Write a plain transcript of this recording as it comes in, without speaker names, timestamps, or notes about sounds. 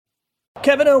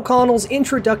Kevin O'Connell's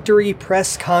introductory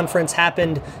press conference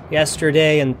happened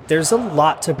yesterday, and there's a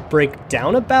lot to break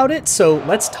down about it, so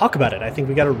let's talk about it. I think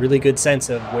we got a really good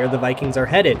sense of where the Vikings are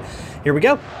headed. Here we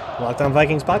go. Locked On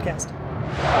Vikings podcast.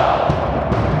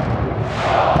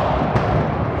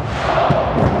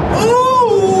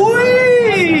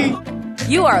 Ooh-wee!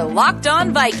 You are Locked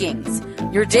On Vikings,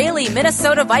 your daily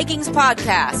Minnesota Vikings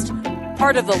podcast,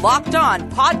 part of the Locked On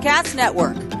Podcast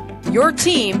Network, your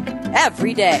team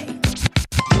every day.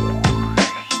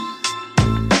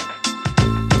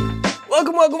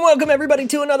 Welcome, everybody,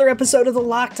 to another episode of the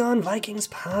Locked On Vikings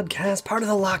podcast, part of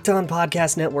the Locked On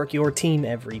Podcast Network, your team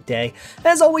every day.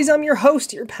 As always, I'm your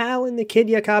host, your pal, and the kid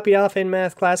you copied off in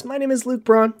math class. My name is Luke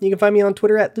Braun. You can find me on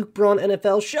Twitter at Luke Braun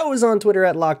NFL. Show is on Twitter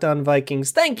at Locked On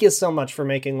Vikings. Thank you so much for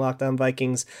making Locked On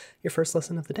Vikings your first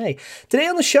listen of the day. Today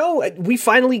on the show, we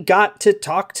finally got to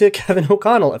talk to Kevin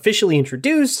O'Connell, officially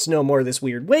introduced. No more of this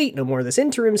weird wait, no more of this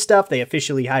interim stuff. They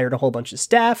officially hired a whole bunch of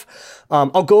staff.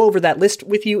 I'll go over that list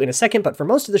with you in a second, but for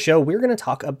most of the show, we're going to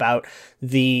talk about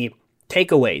the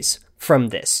takeaways from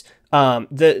this.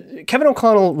 Kevin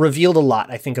O'Connell revealed a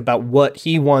lot, I think, about what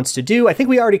he wants to do. I think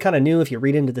we already kind of knew if you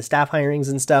read into the staff hirings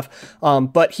and stuff,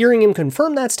 but hearing him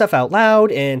confirm that stuff out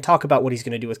loud and talk about what he's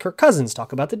going to do with Kirk Cousins,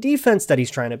 talk about the defense that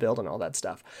he's trying to build and all that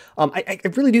stuff. I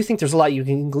really do think there's a lot you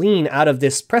can glean out of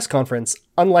this press conference,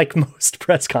 unlike most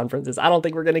press conferences. I don't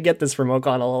think we're going to get this from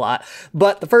O'Connell a lot,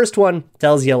 but the first one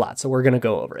tells you a lot, so we're going to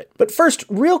go over it. But first,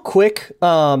 real quick,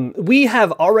 we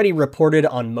have already reported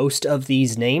on most of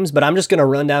these names, but I'm just going to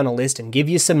run down a list and give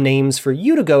you some names for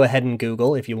you to go ahead and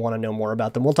Google if you want to know more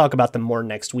about them. We'll talk about them more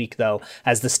next week, though,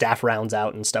 as the staff rounds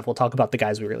out and stuff. We'll talk about the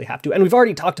guys we really have to. And we've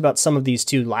already talked about some of these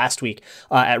too last week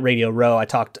at Radio Row. I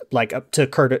talked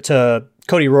to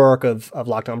Cody Rourke of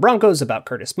Locked On Broncos about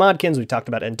Curtis Modkins. We talked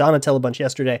about Ed Donatel a bunch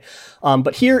yesterday.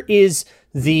 But here is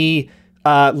the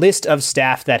list of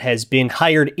staff that has been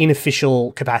hired in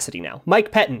official capacity now.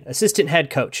 Mike Pettin, assistant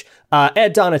head coach.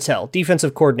 Ed Donatel,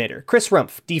 defensive coordinator. Chris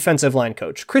Rumpf, defensive line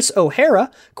coach. Chris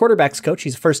O'Hara, quarterbacks coach.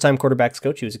 He's a first-time quarterbacks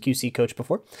coach. He was a QC coach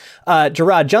before.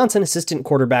 Gerard Johnson, assistant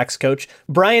quarterbacks coach.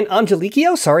 Brian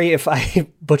Angelicchio, sorry if I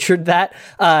butchered that,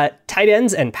 tight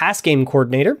ends and pass game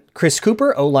coordinator. Chris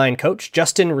Cooper, O-line coach.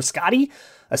 Justin Riscotti,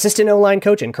 assistant O-line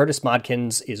coach. And Curtis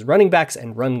Modkins is running backs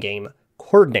and run game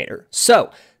coordinator.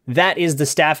 So that is the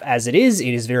staff as it is.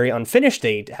 It is very unfinished.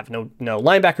 They have no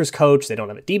linebackers coach. They don't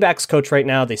have a D-backs coach right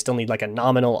now. They still need like a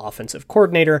nominal offensive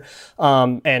coordinator.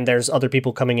 And there's other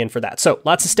people coming in for that. So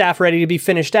lots of staff ready to be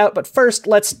finished out. But first,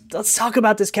 let's talk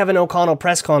about this Kevin O'Connell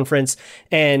press conference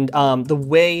and the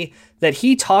way that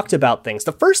he talked about things.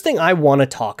 The first thing I want to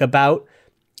talk about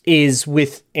is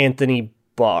with Anthony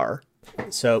Barr.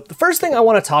 So the first thing I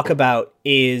want to talk about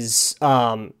is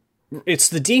it's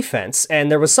the defense, and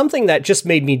there was something that just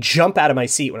made me jump out of my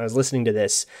seat when I was listening to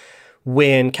this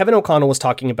when Kevin O'Connell was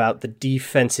talking about the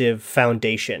defensive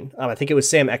foundation. I think it was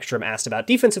Sam Ekstrom asked about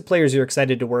defensive players you're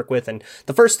excited to work with, and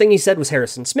the first thing he said was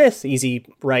Harrison Smith. Easy,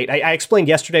 right? I explained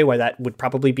yesterday why that would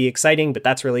probably be exciting, but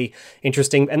that's really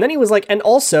interesting. And then he was like, and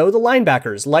also the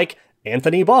linebackers, like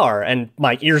Anthony Barr, and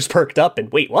my ears perked up, and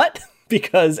wait, what?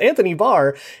 Because Anthony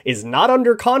Barr is not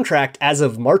under contract as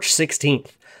of March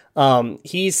 16th.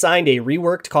 He signed a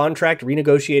reworked contract,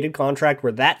 renegotiated contract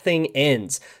where that thing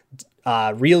ends.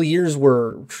 Real years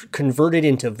were converted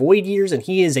into void years, and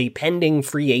he is a pending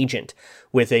free agent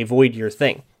with a void year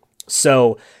thing.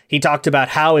 So he talked about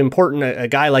how important a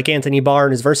guy like Anthony Barr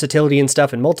and his versatility and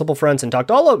stuff in multiple fronts, and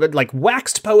talked all of it, like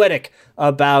waxed poetic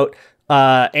about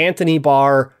Anthony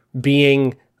Barr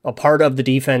being a part of the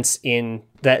defense in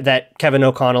that Kevin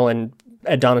O'Connell and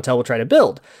Ed Donatel will try to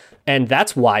build. And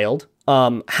that's wild.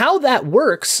 How that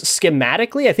works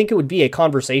schematically, I think it would be a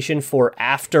conversation for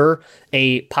after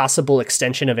a possible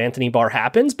extension of Anthony Barr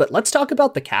happens. But let's talk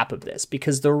about the cap of this,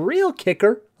 because the real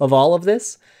kicker of all of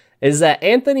this is that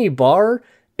Anthony Barr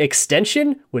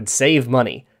extension would save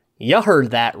money. You heard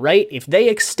that, right? If they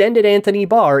extended Anthony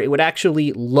Barr, it would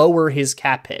actually lower his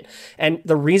cap hit. And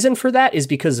the reason for that is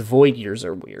because void years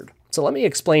are weird. So let me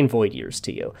explain void years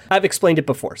to you. I've explained it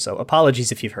before, so apologies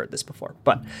if you've heard this before.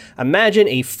 But imagine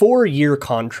a 4-year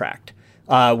contract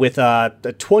with a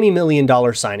 $20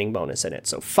 million signing bonus in it.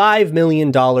 So $5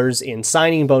 million in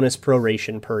signing bonus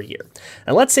proration per year.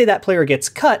 And let's say that player gets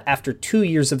cut after 2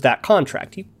 years of that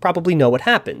contract. You probably know what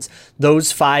happens.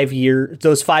 Those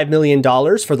 $5 million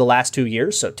for the last 2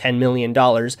 years, so $10 million,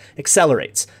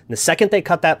 accelerates. And the second they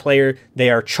cut that player, they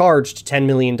are charged $10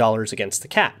 million against the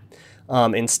cap.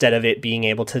 Instead of it being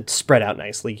able to spread out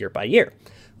nicely year by year.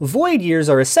 Void years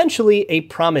are essentially a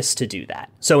promise to do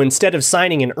that. So instead of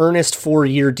signing an earnest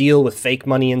 4-year deal with fake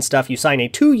money and stuff, you sign a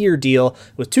 2-year deal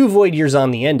with 2 void years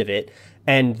on the end of it,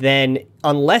 And then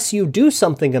unless you do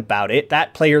something about it,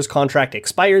 that player's contract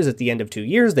expires at the end of 2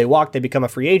 years. They walk, they become a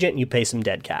free agent, and you pay some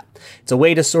dead cap. It's a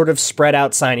way to sort of spread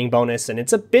out signing bonus, and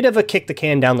it's a bit of a kick the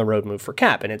can down the road move for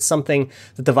cap. And it's something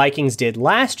that the Vikings did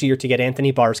last year to get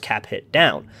Anthony Barr's cap hit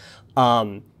down.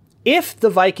 If the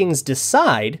Vikings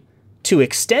decide to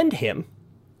extend him,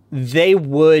 they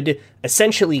would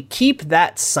essentially keep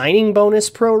that signing bonus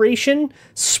proration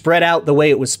spread out the way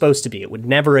it was supposed to be. It would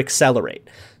never accelerate.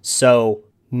 So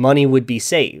money would be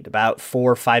saved, about $4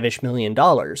 or $5-ish million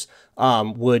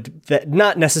would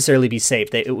not necessarily be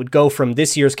saved. It would go from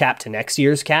this year's cap to next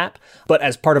year's cap, but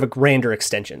as part of a grander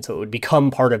extension. So it would become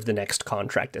part of the next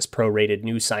contract, this prorated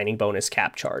new signing bonus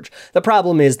cap charge. The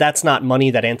problem is that's not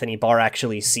money that Anthony Barr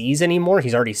actually sees anymore.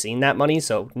 He's already seen that money,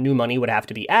 so new money would have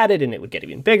to be added and it would get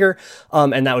even bigger,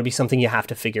 and that would be something you have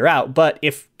to figure out. But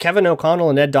if Kevin O'Connell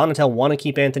and Ed Donatel want to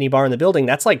keep Anthony Barr in the building,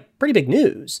 that's like pretty big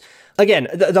news. Again,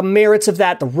 the merits of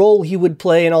that, the role he would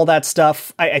play and all that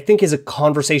stuff, I think is a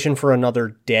conversation for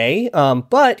another day.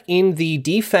 But in the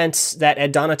defense that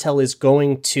Ed Donatel is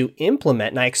going to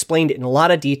implement, and I explained it in a lot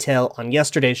of detail on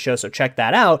yesterday's show, so check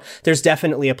that out, there's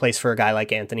definitely a place for a guy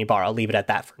like Anthony Barr. I'll leave it at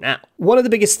that for now. One of the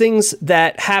biggest things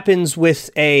that happens with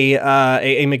a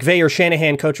McVay or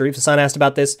Shanahan coach, or Reef Hassan asked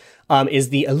about this, is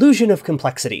the illusion of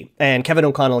complexity. And Kevin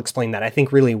O'Connell explained that, I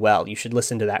think, really well. You should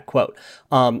listen to that quote.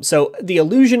 So the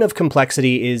illusion of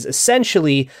complexity is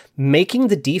essentially making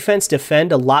the defense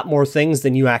defend a lot more things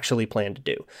than you actually plan to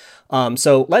do.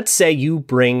 So let's say you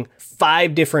bring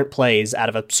 5 different plays out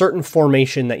of a certain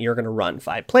formation that you're going to run.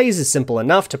 5 plays is simple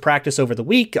enough to practice over the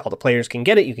week. All the players can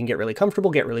get it. You can get really comfortable,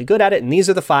 get really good at it. And these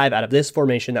are the 5 out of this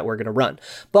formation that we're going to run.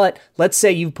 But let's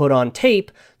say you put on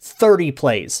tape 30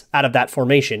 plays out of that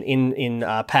formation in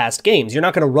past games. You're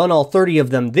not going to run all 30 of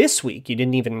them this week. You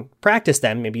didn't even practice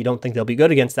them. Maybe you don't think they'll be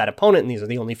good against that opponent, and these are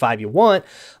the only 5 you want.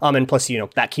 And plus,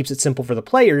 that keeps it simple for the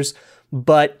players.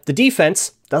 But the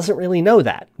defense doesn't really know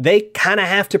that. They kind of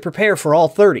have to prepare for all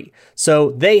 30.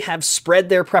 So they have spread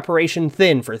their preparation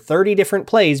thin for 30 different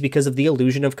plays because of the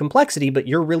illusion of complexity, but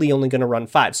you're really only going to run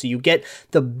 5. So you get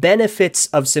the benefits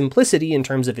of simplicity in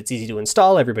terms of it's easy to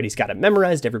install, everybody's got it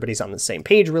memorized, everybody's on the same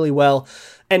page really well,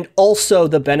 and also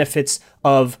the benefits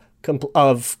of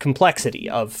complexity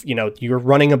of, you're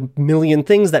running a million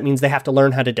things. That means they have to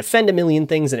learn how to defend a million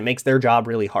things, and it makes their job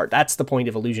really hard. That's the point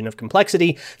of illusion of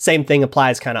complexity. Same thing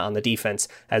applies kind of on the defense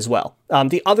as well.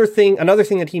 Another thing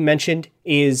that he mentioned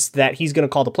is that he's going to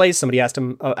call the plays. Somebody asked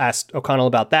O'Connell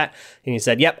about that, and he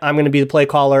said, yep, I'm going to be the play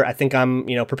caller. I think I'm,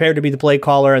 prepared to be the play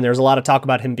caller. And there's a lot of talk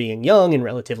about him being young and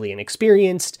relatively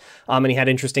inexperienced. And he had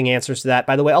interesting answers to that.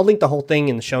 By the way, I'll link the whole thing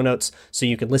in the show notes so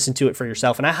you can listen to it for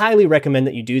yourself. And I highly recommend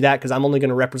that you do that, because I'm only going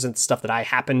to represent the stuff that I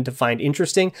happen to find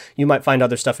interesting. You might find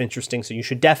other stuff interesting, so you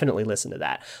should definitely listen to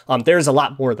that. There's a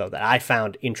lot more, though, that I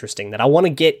found interesting that I want to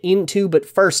get into. But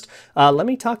first, let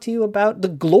me talk to you about the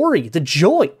glory, the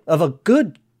joy of a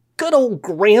good old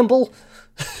Gramble.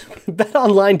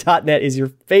 BetOnline.net is your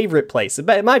favorite place.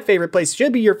 My favorite place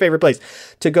should be your favorite place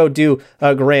to go do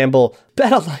a Gramble.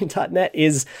 BetOnline.net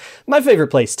is my favorite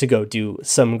place to go do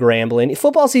some Grambling.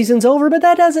 Football season's over, but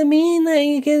that doesn't mean that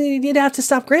you'd have to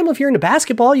stop Grambling. If you're into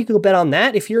basketball, you can go bet on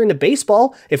that. If you're into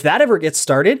baseball, if that ever gets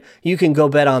started, you can go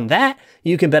bet on that.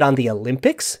 You can bet on the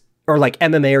Olympics, or like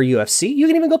MMA or UFC. You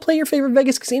can even go play your favorite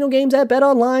Vegas casino games at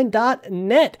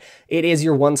betonline.net. It is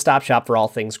your one-stop shop for all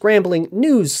things Grambling,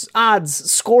 news,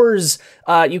 odds, scores.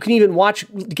 You can even watch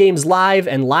games live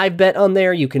and live bet on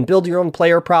there. You can build your own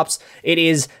player props. It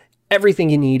is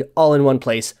everything you need all in one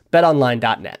place.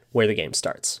 betonline.net, where the game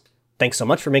starts. Thanks so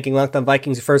much for making Locked On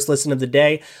Vikings your first listen of the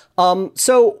day.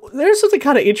 So there's something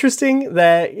kind of interesting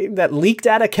that leaked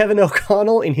out of Kevin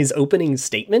O'Connell in his opening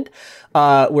statement,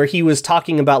 where he was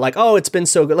talking about it's been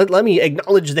so good. Let me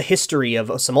acknowledge the history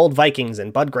of some old Vikings,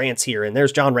 and Bud Grant's here, and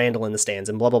there's John Randall in the stands,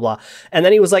 and blah, blah, blah. And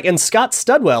then he was like, and Scott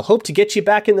Studwell, hope to get you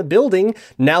back in the building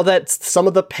now that some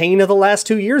of the pain of the last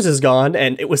 2 years is gone.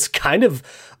 And it was kind of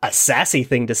a sassy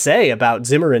thing to say about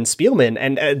Zimmer and Spielman.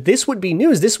 And this would be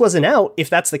news. This wasn't out if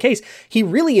that's the case. He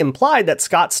really implied that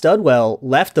Scott Studwell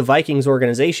left the Vikings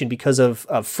organization because of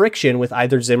friction with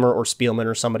either Zimmer or Spielman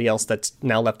or somebody else that's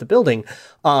now left the building.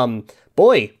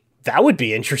 Boy, that would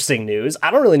be interesting news.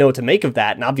 I don't really know what to make of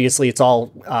that. And obviously it's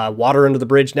all water under the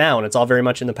bridge now, and it's all very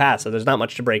much in the past. So there's not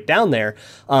much to break down there.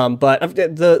 But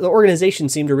the organization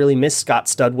seemed to really miss Scott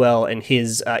Studwell and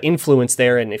his influence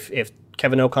there. And if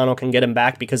Kevin O'Connell can get him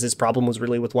back because his problem was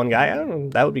really with one guy, I don't know,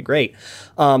 that would be great.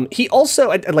 He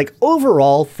also,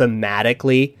 overall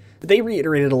thematically, they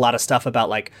reiterated a lot of stuff about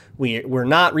We're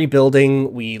not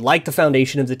rebuilding. We like the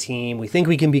foundation of the team. We think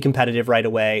we can be competitive right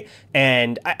away.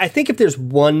 And I think if there's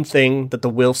one thing that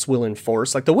the Wilfs will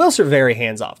enforce, like the Wilfs are very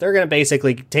hands-off. They're going to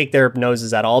basically take their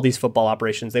noses at all these football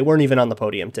operations. They weren't even on the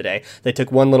podium today. They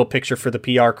took one little picture for the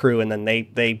PR crew, and then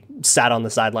they sat on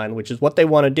the sideline, which is what they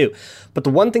want to do. But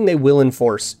the one thing they will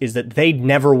enforce is that they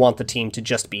never want the team to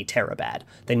just be Terrabad.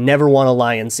 They never want a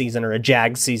Lions season or a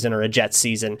Jags season or a Jets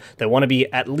season. They want to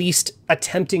be at least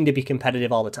attempting to be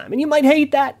competitive all the time. And you might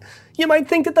hate that. You might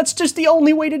think that that's just the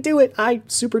only way to do it. I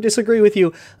super disagree with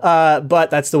you, but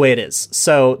that's the way it is.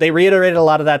 So they reiterated a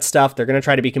lot of that stuff. They're going to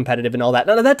try to be competitive and all that.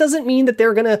 Now, that doesn't mean that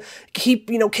they're going to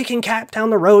keep, kicking cap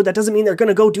down the road. That doesn't mean they're going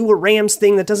to go do a Rams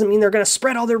thing. That doesn't mean they're going to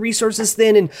spread all their resources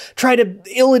thin and try to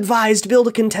ill-advised build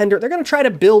a contender. They're going to try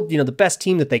to build, the best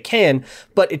team that they can,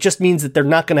 but it just means that they're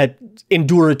not going to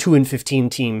endure a 2-15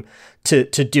 team to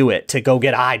do it, to go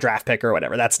get a high draft pick or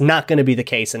whatever. That's not going to be the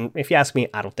case. And if you ask me,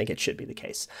 I don't think it should be the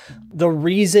case. The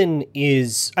reason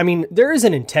is, there is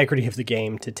an integrity of the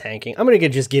game to tanking. I'm going to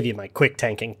just give you my quick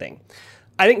tanking thing.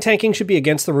 I think tanking should be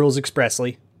against the rules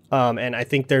expressly. And I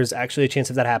think there's actually a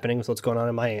chance of that happening with what's going on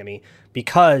in Miami,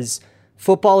 because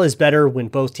football is better when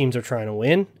both teams are trying to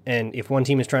win. And if one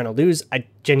team is trying to lose, I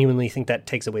genuinely think that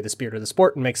takes away the spirit of the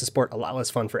sport and makes the sport a lot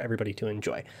less fun for everybody to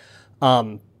enjoy.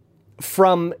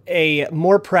 From a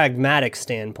more pragmatic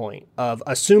standpoint of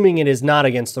assuming it is not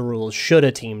against the rules, should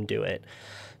a team do it?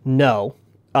 No,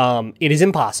 it is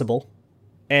impossible,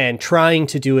 and trying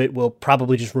to do it will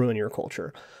probably just ruin your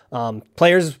culture.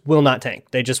 Players will not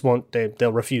tank. They just won't.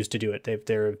 They'll refuse to do it.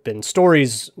 There have been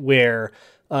stories where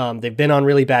they've been on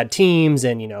really bad teams,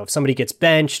 and if somebody gets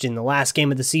benched in the last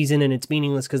game of the season and it's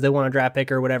meaningless because they want a draft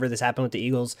pick or whatever. This happened with the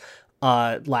Eagles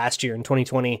last year in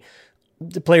 2020.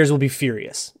 The players will be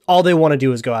furious. All they want to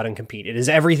do is go out and compete. It is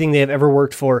everything they have ever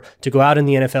worked for to go out in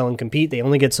the NFL and compete. They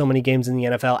only get so many games in the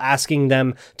NFL. Asking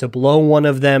them to blow one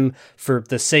of them for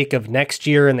the sake of next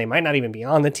year, and they might not even be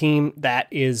on the team, that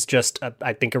is just,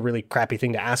 I think, a really crappy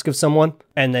thing to ask of someone.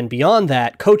 And then beyond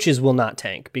that, coaches will not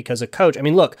tank, because a coach,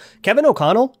 look, Kevin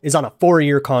O'Connell is on a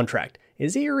 4-year contract.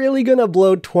 Is he really going to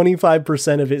blow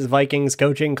 25% of his Vikings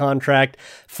coaching contract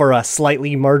for a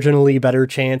slightly marginally better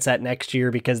chance at next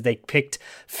year because they picked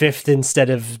 5th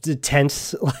instead of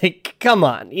 10th? Like, come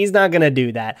on. He's not going to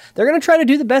do that. They're going to try to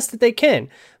do the best that they can.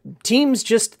 Teams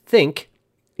just think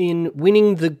in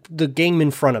winning the game in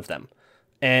front of them.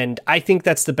 And I think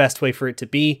that's the best way for it to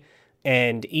be.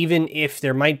 And even if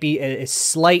there might be a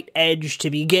slight edge to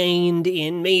be gained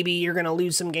in maybe you're going to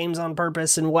lose some games on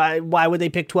purpose, and why would they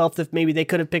pick 12th if maybe they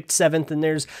could have picked 7th, and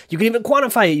you can even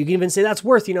quantify it. You can even say that's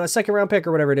worth, a second round pick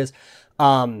or whatever it is.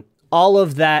 All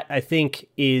of that, I think,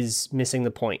 is missing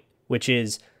the point, which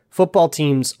is football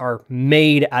teams are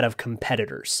made out of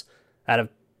competitors, out of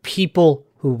people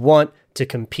who want to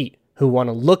compete, who want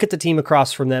to look at the team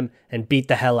across from them and beat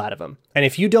the hell out of them. And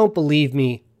if you don't believe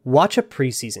me, watch a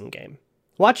preseason game.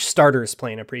 Watch starters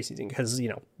playing a preseason, because,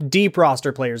 deep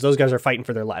roster players, those guys are fighting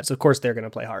for their lives. Of course, they're going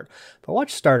to play hard. But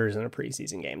watch starters in a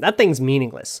preseason game. That thing's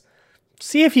meaningless.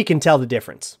 See if you can tell the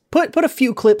difference. Put a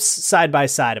few clips side by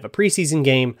side of a preseason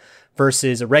game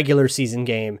versus a regular season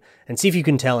game and see if you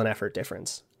can tell an effort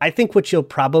difference. I think what you'll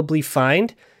probably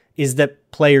find is that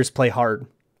players play hard,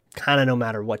 kind of no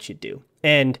matter what you do.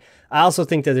 And I also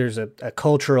think that there's a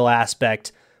cultural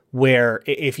aspect where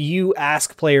if you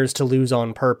ask players to lose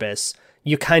on purpose,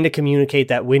 you kind of communicate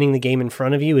that winning the game in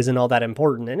front of you isn't all that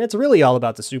important, and it's really all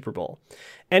about the Super Bowl.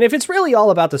 And if it's really all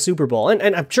about the Super Bowl,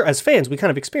 and I'm sure as fans, we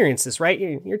kind of experience this, right?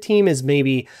 Your team is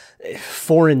maybe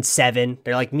 4-7.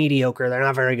 They're like mediocre. They're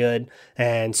not very good.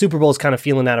 And Super Bowl is kind of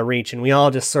feeling out of reach, and we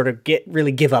all just sort of get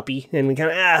really give uppy, and we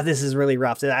kind of, this is really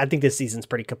rough. I think this season's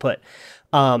pretty kaput.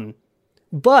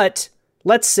 But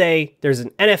let's say there's an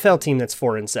NFL team that's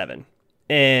 4-7.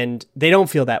 And they don't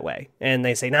feel that way. And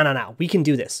they say, no, we can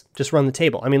do this. Just run the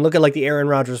table. Look at like the Aaron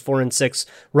Rodgers 4-6,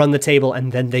 run the table.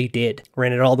 And then they did.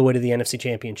 Ran it all the way to the NFC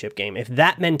Championship game. If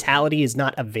that mentality is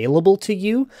not available to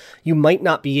you, you might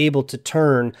not be able to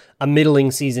turn a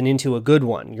middling season into a good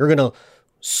one. You're going to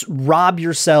rob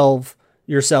yourselves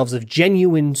of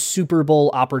genuine Super Bowl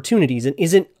opportunities. And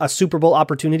isn't a Super Bowl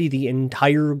opportunity the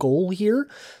entire goal here?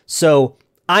 So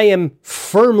I am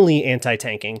firmly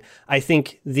anti-tanking. I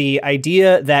think the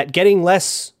idea that getting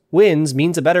less wins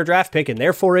means a better draft pick and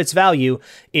therefore its value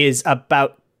is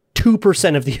about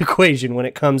 2% of the equation when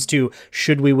it comes to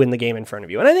should we win the game in front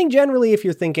of you. And I think generally if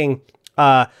you're thinking,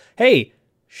 hey,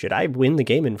 should I win the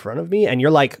game in front of me? And you're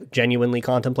like genuinely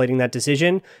contemplating that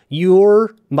decision,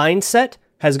 your mindset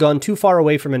has gone too far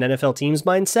away from an NFL team's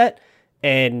mindset,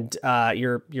 and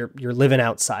you're living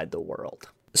outside the world.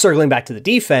 circling back to the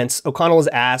defense, O'Connell was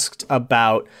asked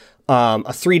about a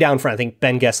 3-down front. I think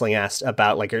Ben Gessling asked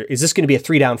about, like, is this going to be a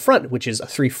 3-down front, which is a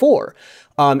 3-4?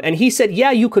 And he said,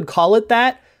 yeah, you could call it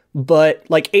that, but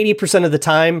like 80% of the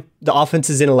time, the offense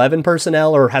is in 11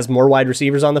 personnel or has more wide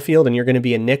receivers on the field, and you're going to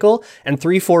be in nickel. And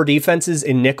 3-4 defenses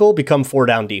in nickel become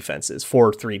 4-down defenses,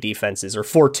 4-3 defenses, or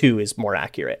 4-2 is more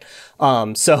accurate.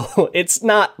 So it's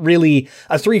not really,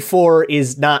 a 3-4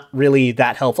 is not really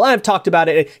that helpful. I've talked about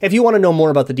it. If you want to know more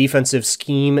about the defensive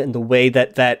scheme and the way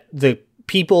that the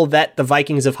people that the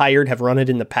Vikings have hired have run it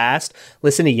in the past,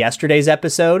 listen to yesterday's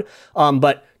episode.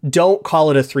 But don't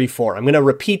call it a 3-4. I'm going to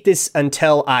repeat this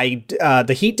until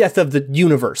the heat death of the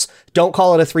universe. Don't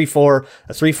call it a 3-4.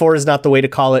 A 3-4 is not the way to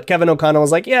call it. Kevin O'Connell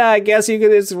was like, yeah, I guess you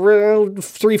could, it's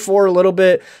 3-4 a little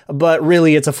bit, but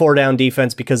really it's a 4-down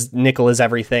defense because nickel is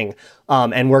everything.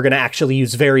 And we're going to actually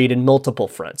use varied in multiple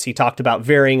fronts. He talked about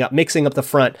mixing up the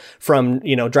front from,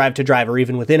 drive to drive or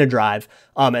even within a drive.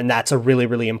 And that's a really,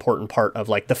 really important part of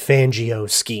like the Fangio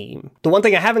scheme. The one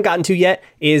thing I haven't gotten to yet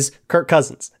is Kirk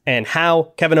Cousins and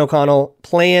how Kevin O'Connell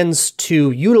plans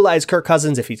to utilize Kirk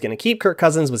Cousins. If he's going to keep Kirk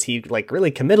Cousins, was he like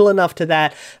really committal enough to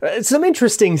that? Some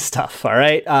interesting stuff. All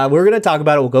right. We're going to talk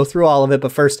about it. We'll go through all of it.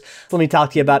 But first, let me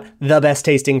talk to you about the best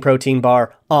tasting protein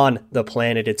bar on the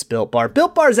planet. It's Built Bar.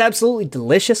 Built Bar is absolutely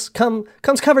delicious. Comes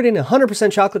covered in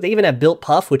 100% chocolate. They even have Built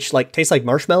Puff, which like tastes like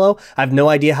marshmallow. I have no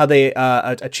idea how they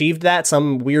achieved that.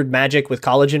 Some weird magic with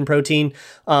collagen protein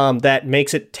that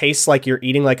makes it taste like you're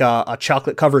eating like a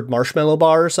chocolate covered marshmallow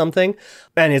bar or something.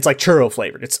 And it's like churro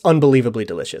flavored. It's unbelievably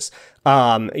delicious.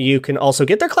 You can also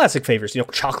get their classic flavors,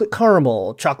 chocolate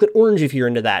caramel, chocolate orange if you're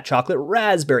into that, chocolate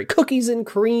raspberry, cookies and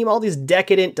cream, all these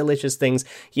decadent, delicious things.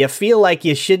 You feel like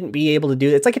you shouldn't be able to do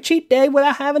it. It's like a cheat day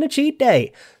without having a cheat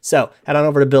day. So head on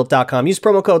over to Built.com. Use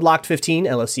promo code LOCKED15,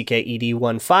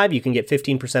 LOCKED15. You can get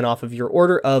 15% off of your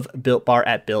order of Built Bar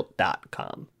at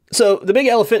Built.com. So the big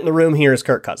elephant in the room here is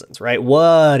Kirk Cousins, right?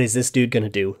 What is this dude going to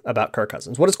do about Kirk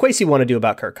Cousins? What does Kwesi want to do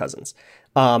about Kirk Cousins?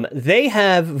 They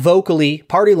have vocally,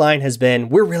 party line has been,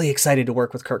 we're really excited to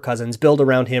work with Kirk Cousins, build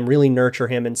around him, really nurture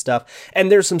him and stuff.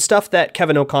 And there's some stuff that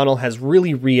Kevin O'Connell has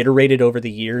really reiterated over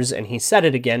the years, and he said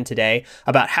it again today,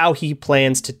 about how he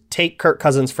plans to take Kirk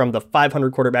Cousins from the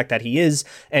 500 quarterback that he is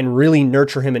and really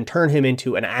nurture him and turn him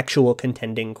into an actual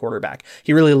contending quarterback.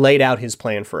 He really laid out his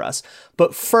plan for us.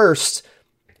 But first,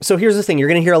 so here's the thing. You're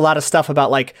going to hear a lot of stuff about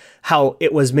like how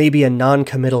it was maybe a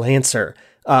non-committal answer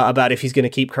about if he's going to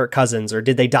keep Kirk Cousins or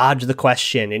did they dodge the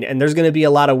question. And there's going to be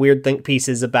a lot of weird think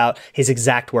pieces about his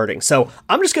exact wording. So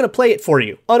I'm just going to play it for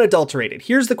you, unadulterated.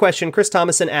 Here's the question. Chris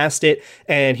Thomason asked it,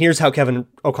 and here's how Kevin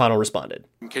O'Connell responded.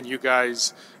 Can you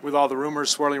guys, with all the rumors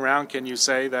swirling around, can you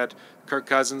say that Kirk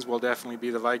Cousins will definitely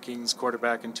be the Vikings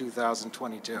quarterback in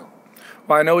 2022?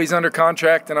 Well, I know he's under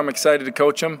contract, and I'm excited to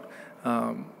coach him.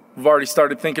 We've already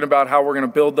started thinking about how we're going to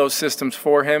build those systems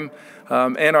for him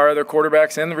and our other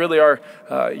quarterbacks, and really our,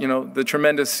 the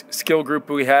tremendous skill group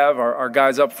we have, our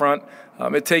guys up front.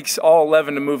 It takes all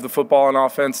 11 to move the football on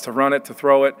offense, to run it, to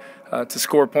throw it, to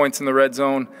score points in the red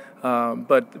zone.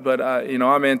 But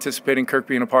I'm anticipating Kirk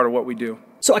being a part of what we do.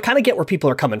 So I kind of get where people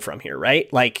are coming from here,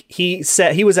 right? Like he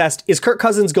said, he was asked, is Kirk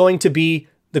Cousins going to be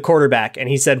the quarterback? And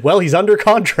he said, well, he's under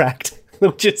contract.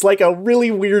 Which is like a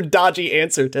really weird, dodgy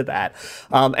answer to that.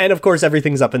 And of course,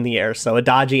 everything's up in the air. So a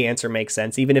dodgy answer makes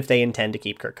sense, even if they intend to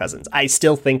keep Kirk Cousins. I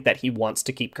still think that he wants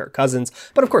to keep Kirk Cousins.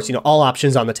 But of course, all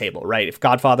options on the table, right? If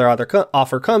Godfather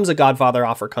offer comes, a Godfather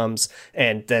offer comes.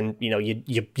 And then,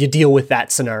 you deal with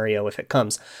that scenario if it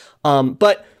comes.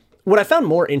 But what I found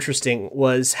more interesting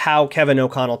was how Kevin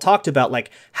O'Connell talked about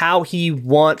like how he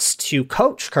wants to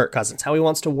coach Kirk Cousins, how he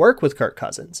wants to work with Kirk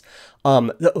Cousins.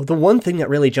 The one thing that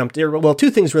really jumped, well, two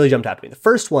things really jumped out to me. The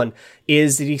first one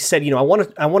is that he said, I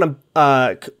want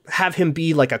to have him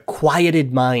be like a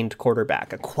quieted mind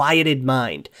quarterback. A quieted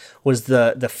mind was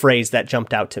the phrase that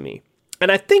jumped out to me.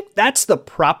 And I think that's the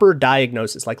proper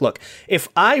diagnosis. Like, look, if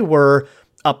I were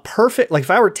if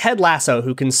I were Ted Lasso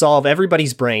who can solve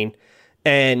everybody's brain,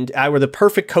 and I were the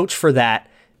perfect coach for that,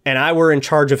 and I were in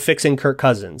charge of fixing Kirk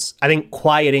Cousins, I think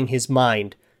quieting his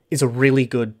mind is a really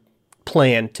good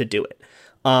plan to do it.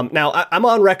 Now, I'm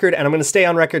on record, and I'm going to stay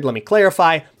on record. Let me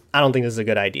clarify. I don't think this is a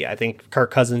good idea. I think Kirk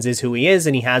Cousins is who he is,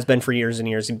 and he has been for years and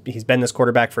years. He's been this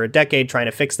quarterback for a decade. Trying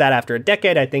to fix that after a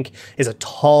decade, I think, is a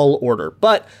tall order.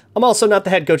 But I'm also not the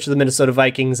head coach of the Minnesota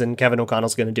Vikings, and Kevin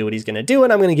O'Connell's going to do what he's going to do,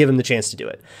 and I'm going to give him the chance to do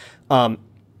it.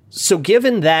 So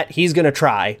given that he's going to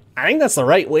try, I think that's the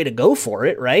right way to go for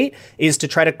it, right? Is to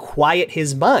try to quiet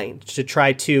his mind, to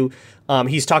try to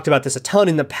He's talked about this a ton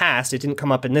in the past. It didn't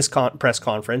come up in this press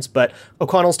conference, but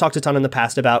O'Connell's talked a ton in the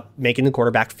past about making the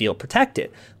quarterback feel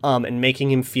protected, and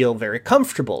making him feel very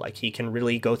comfortable, like he can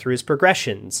really go through his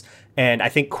progressions. And I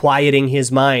think quieting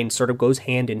his mind sort of goes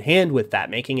hand in hand with that,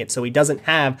 making it so he doesn't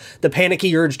have the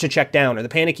panicky urge to check down or the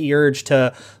panicky urge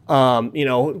to,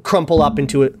 crumple up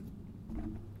into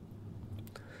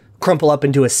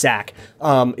a sack.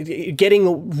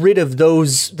 Getting rid of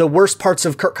the worst parts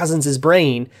of Kirk Cousins'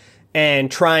 brain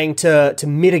and trying to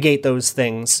mitigate those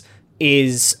things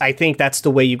is, I think that's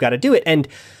the way you've got to do it. And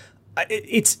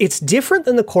it's different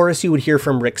than the chorus you would hear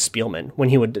from Rick Spielman when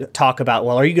he would talk about,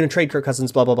 well, are you going to trade Kirk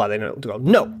Cousins, blah, blah, blah. They don't go,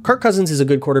 no, Kirk Cousins is a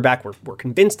good quarterback. We're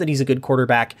convinced that he's a good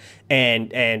quarterback,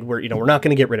 and we're not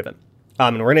going to get rid of him.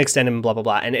 And we're going to extend him, blah, blah,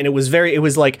 blah. And it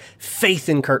was like faith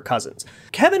in Kirk Cousins.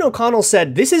 Kevin O'Connell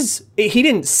said, he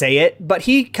didn't say it, but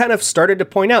he kind of started to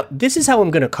point out, this is how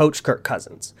I'm going to coach Kirk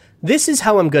Cousins. This is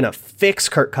how I'm going to fix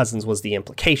Kirk Cousins, was the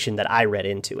implication that I read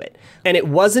into it. And it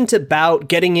wasn't about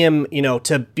getting him,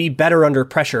 to be better under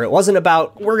pressure. It wasn't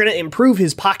about, we're going to improve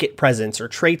his pocket presence or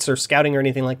traits or scouting or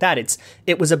anything like that.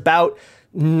 It was about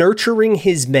nurturing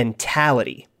his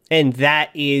mentality. And that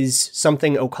is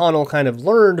something O'Connell kind of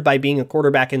learned by being a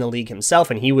quarterback in the league himself.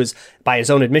 And he was, by his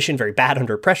own admission, very bad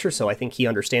under pressure. So I think he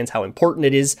understands how important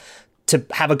it is to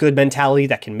have a good mentality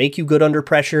that can make you good under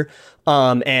pressure.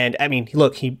 And I mean,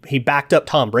 look, he backed up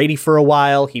Tom Brady for a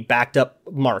while. He backed up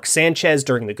Mark Sanchez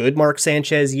during the good Mark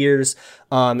Sanchez years.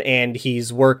 And he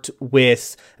just worked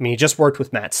with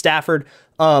Matt Stafford.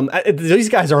 These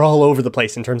guys are all over the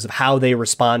place in terms of how they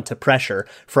respond to pressure,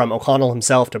 from O'Connell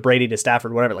himself to Brady to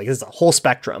Stafford, whatever. Like, this is a whole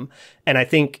spectrum. And I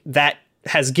think that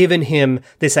has given him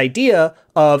this idea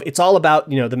of, it's all about,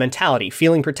 the mentality,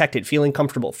 feeling protected, feeling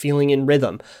comfortable, feeling in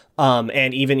rhythm.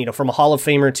 And even, from a Hall of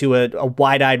Famer to a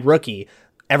wide-eyed rookie,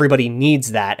 everybody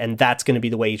needs that. And that's going to be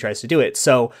the way he tries to do it.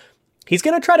 So he's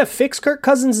going to try to fix Kirk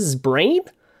Cousins' brain.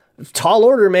 Tall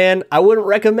order, man. I wouldn't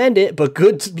recommend it, but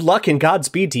good luck and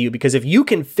Godspeed to you, because if you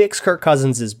can fix Kirk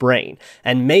Cousins' brain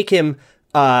and make him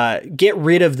get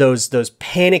rid of those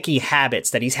panicky habits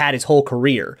that he's had his whole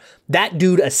career, that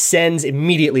dude ascends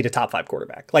immediately to top 5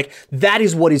 quarterback. Like, that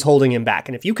is what is holding him back.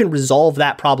 And if you can resolve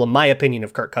that problem, my opinion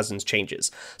of Kirk Cousins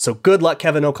changes. So good luck,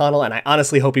 Kevin O'Connell. And I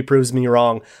honestly hope he proves me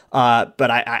wrong.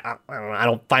 But I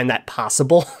don't find that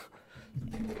possible.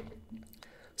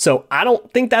 So I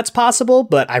don't think that's possible,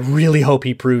 but I really hope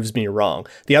he proves me wrong.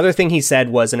 The other thing he said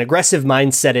was an aggressive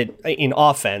mindset in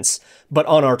offense, but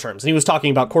on our terms. And he was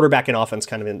talking about quarterback and offense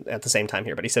kind of at the same time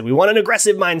here, but he said, we want an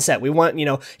aggressive mindset. We want,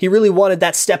 he really wanted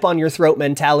that step on your throat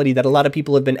mentality that a lot of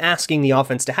people have been asking the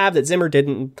offense to have that Zimmer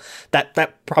didn't.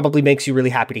 That probably makes you really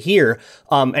happy to hear.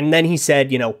 And then he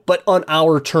said, but on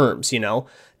our terms,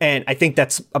 And I think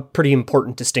that's a pretty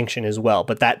important distinction as well.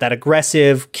 But that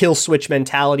aggressive kill switch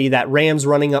mentality, that Rams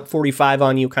running up 45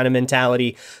 on you kind of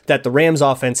mentality that the Rams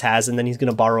offense has, and then he's going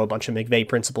to borrow a bunch of McVay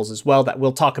principles as well that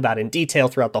we'll talk about in detail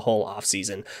throughout the whole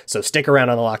offseason. So stick around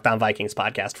on the Locked On Vikings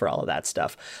podcast for all of that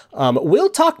stuff. We'll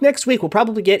talk next week. We'll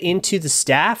probably get into the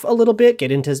staff a little bit,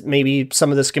 get into maybe some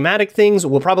of the schematic things.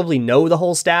 We'll probably know the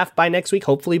whole staff by next week,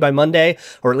 hopefully by Monday,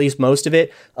 or at least most of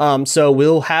it. So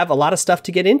we'll have a lot of stuff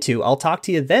to get into. I'll talk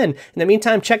to you then. In the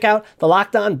meantime, check out the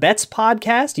Locked On Bets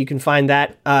podcast. You can find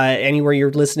that anywhere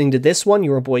you're listening to this one.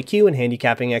 Your boy Q and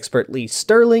handicapping expert Lee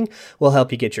Sterling will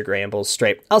help you get your grambles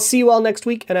straight. I'll see you all next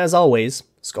week, and as always,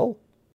 Skol.